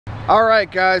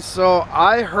Alright guys, so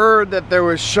I heard that there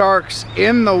was sharks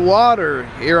in the water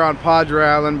here on Padre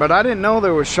Island, but I didn't know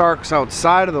there were sharks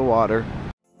outside of the water.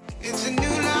 It's a new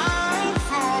life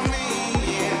for me,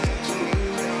 yeah. It's a new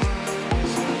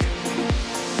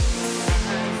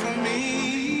life for me.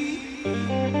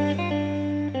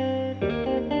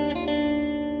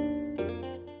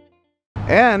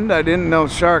 And I didn't know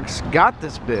sharks got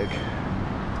this big.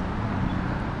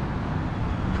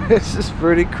 This is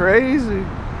pretty crazy.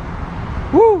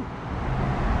 Woo!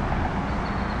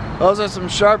 Those are some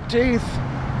sharp teeth.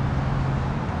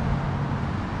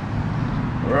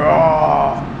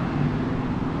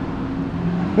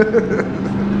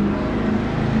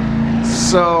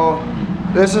 So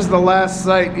this is the last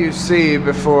sight you see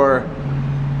before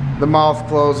the mouth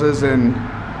closes and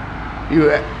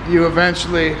you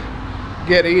eventually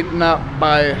get eaten up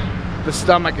by the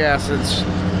stomach acids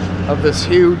of this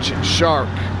huge shark.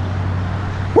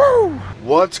 Woo!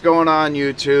 What's going on,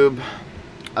 YouTube?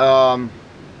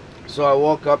 So I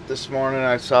woke up this morning and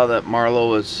I saw that Marlo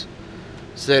was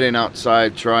sitting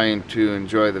outside trying to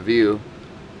enjoy the view,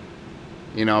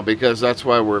 you know, because that's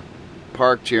why we're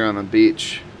parked here on the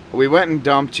beach. We went and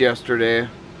dumped yesterday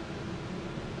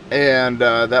and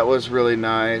that was really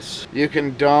nice. You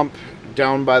can dump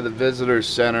down by the visitor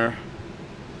center,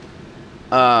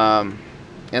 and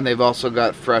they've also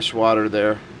got fresh water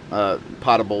there,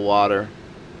 potable water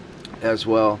as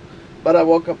well. But I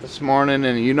woke up this morning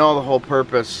and you know the whole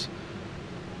purpose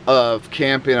of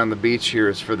camping on the beach here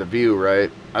is for the view,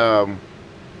 right?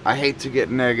 I hate to get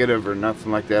negative or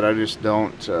nothing like that. I just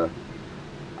don't.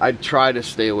 I try to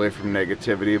stay away from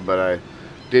negativity, but I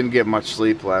didn't get much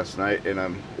sleep last night and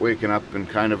I'm waking up in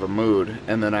kind of a mood,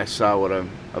 and then I saw what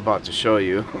I'm about to show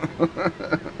you.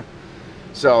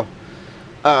 So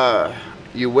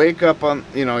you wake up on,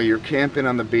 you know, you're camping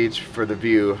on the beach for the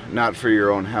view, not for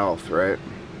your own health, right?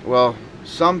 Well,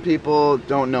 some people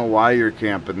don't know why you're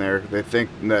camping there. They think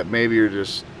that maybe you're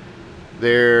just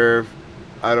there,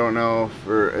 I don't know,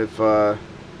 for if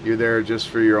you're there just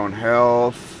for your own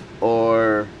health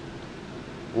or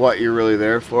what you're really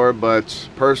there for. But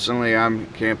personally, I'm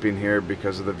camping here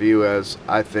because of the view, as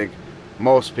I think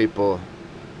most people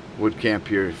would camp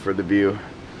here for the view.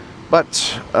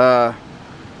 But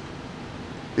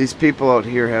these people out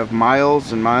here have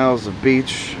miles and miles of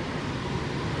beach,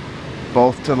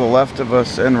 both to the left of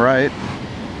us and right,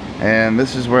 and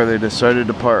this is where they decided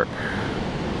to park.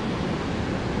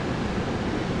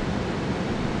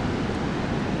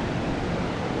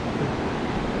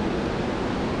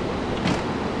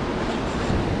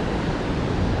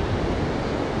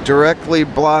 Directly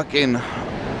blocking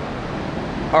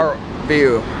our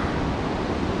view.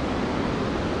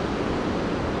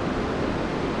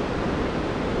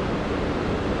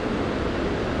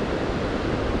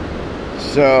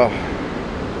 So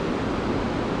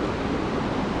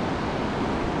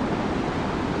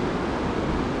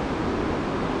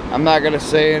I'm not gonna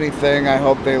say anything. I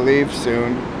hope they leave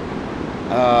soon,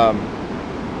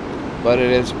 but it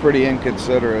is pretty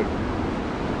inconsiderate.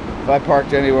 If I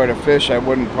parked anywhere to fish, I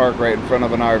wouldn't park right in front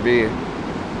of an RV.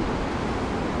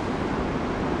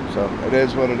 So it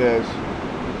is what it is.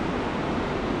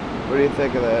 What do you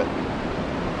think of that?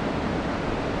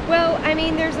 Well, I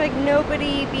mean, there's like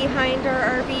nobody behind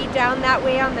our RV down that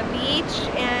way on the beach,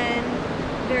 and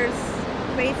there's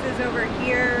places over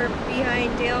here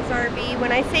behind Dale's RV.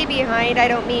 When I say behind, I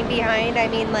don't mean behind, I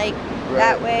mean like right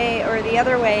that way or the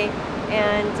other way.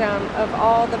 And of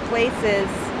all the places,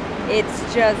 it's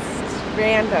just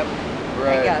random,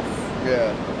 right, I guess.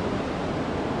 Yeah.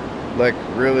 Like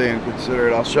really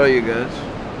inconsiderate. I'll show you guys.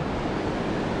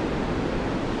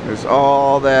 There's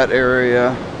all that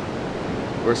area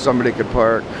where somebody could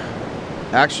park,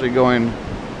 actually going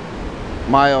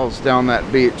miles down that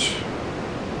beach.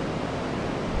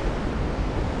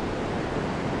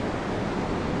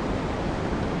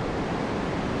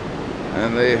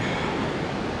 And they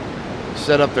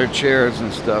set up their chairs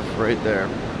and stuff right there.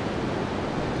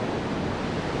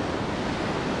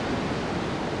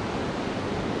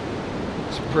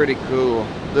 It's pretty cool.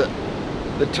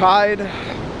 The tide,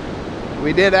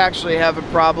 we did actually have a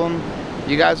problem.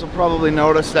 You guys will probably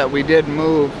notice that we did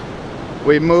move.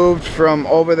 We moved from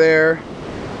over there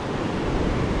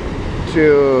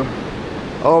to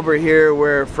over here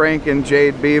where Frank and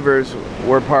Jade Beavers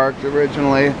were parked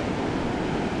originally,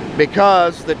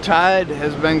 because the tide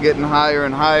has been getting higher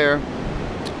and higher.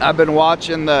 I've been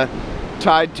watching the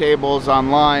tide tables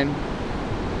online,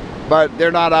 but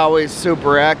they're not always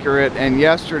super accurate, and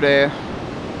yesterday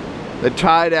the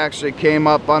tide actually came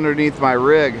up underneath my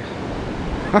rig.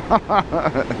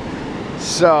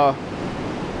 So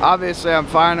obviously I'm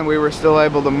fine and we were still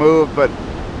able to move, but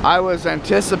I was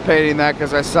anticipating that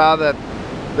because I saw that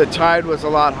the tide was a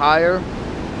lot higher.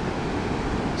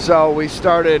 So we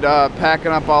started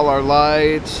packing up all our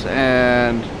lights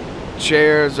and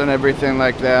chairs and everything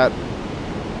like that.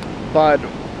 But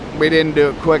we didn't do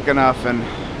it quick enough and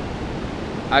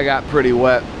I got pretty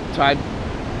wet. Tide,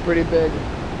 pretty big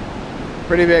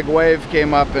wave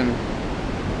came up and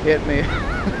hit me.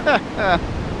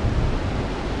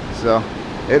 So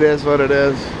it is what it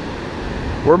is.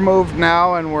 We're moved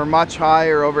now and we're much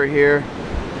higher over here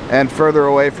and further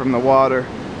away from the water.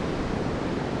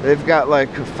 They've got like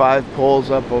 5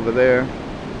 poles up over there.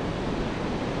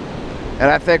 And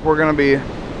I think we're gonna be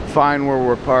fine where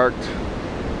we're parked.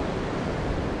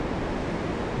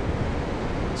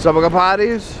 So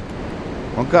parties?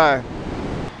 Okay.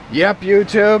 Yep,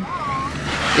 YouTube.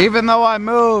 Even though I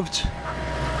moved,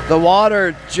 the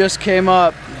water just came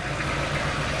up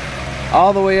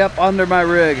all the way up under my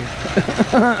rig.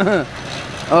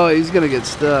 Oh, he's gonna get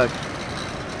stuck.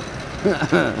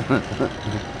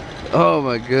 Oh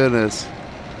my goodness.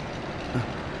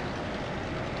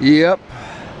 Yep.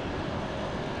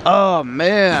 Oh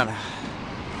man.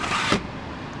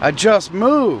 I just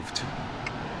moved.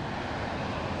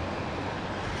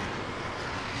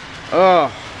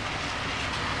 Oh.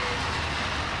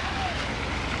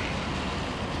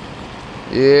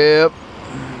 Yep.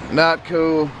 Not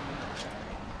cool.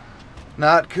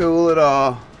 Not cool at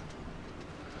all.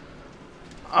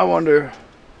 I wonder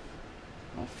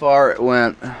how far it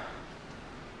went.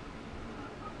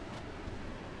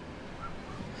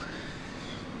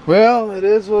 Well, it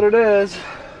is what it is.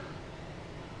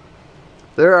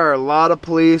 There are a lot of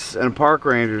police and park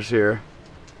rangers here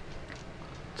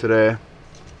today.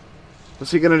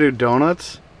 What's he gonna do,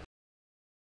 donuts?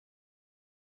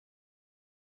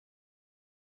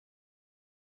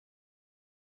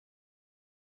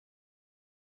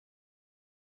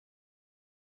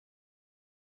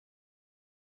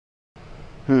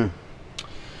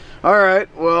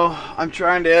 Alright, well, I'm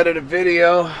trying to edit a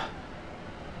video.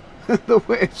 The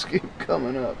waves keep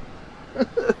coming up.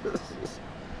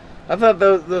 I thought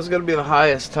that was going to be the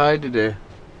highest tide today.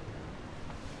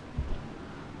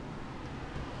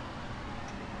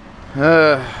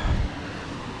 The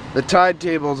tide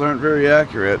tables aren't very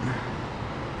accurate.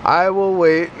 I will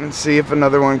wait and see if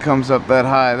another one comes up that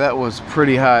high. That was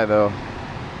pretty high though.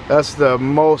 That's the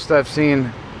most I've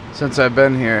seen since I've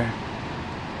been here.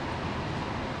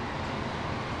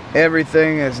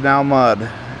 Everything is now mud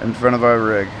in front of our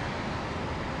rig.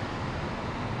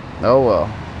 Oh well.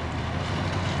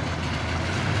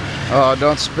 Oh,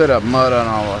 don't spit up mud on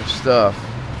all our stuff.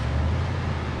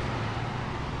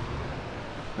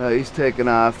 Oh, he's taking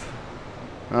off.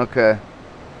 Okay.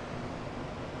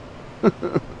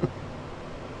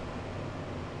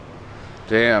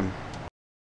 Damn.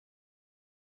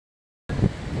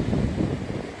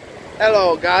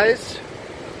 Hello guys.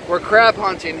 We're crab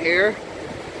hunting here.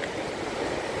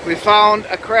 We found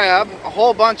a crab, a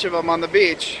whole bunch of them on the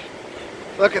beach.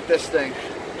 Look at this thing.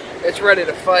 It's ready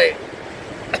to fight.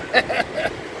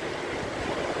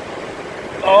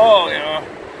 Oh, yeah.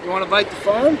 You want to bite the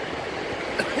phone?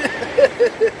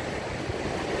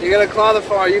 You gonna claw the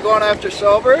phone. Are you going after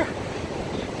sober?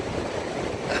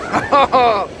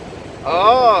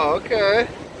 Oh, okay.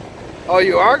 Oh,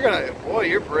 you are gonna. Boy,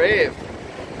 you're brave.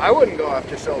 I wouldn't go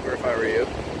after silver if I were you.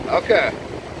 Okay.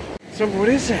 So what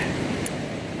is that?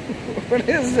 What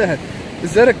is that?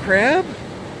 Is that a crab?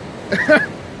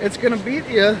 It's gonna beat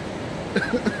you.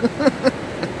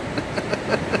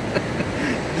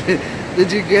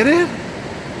 Did you get it?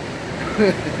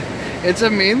 It's a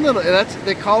mean little.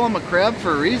 They call them a crab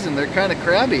for a reason. They're kind of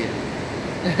crabby.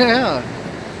 Yeah.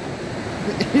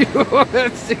 You want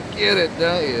to get it,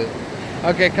 don't you?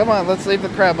 Okay, come on. Let's leave the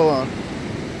crab alone.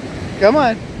 Come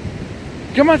on.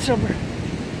 Come on, Silver.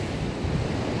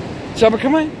 Silver,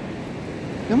 come on.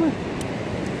 Come on.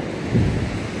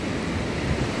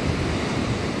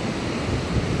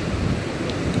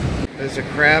 There's a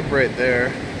crab right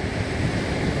there.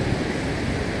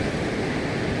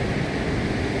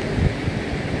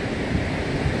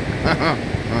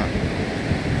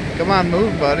 Come on,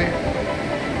 move, buddy.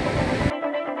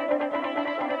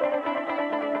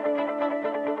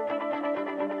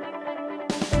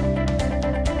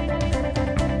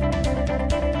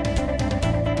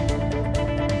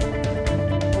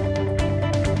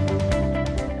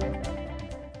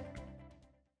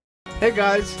 Hey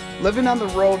guys, living on the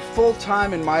road full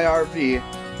time in my RV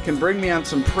can bring me on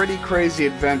some pretty crazy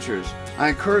adventures. I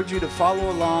encourage you to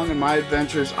follow along in my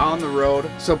adventures on the road,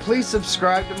 so please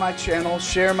subscribe to my channel,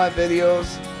 share my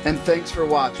videos, and thanks for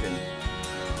watching.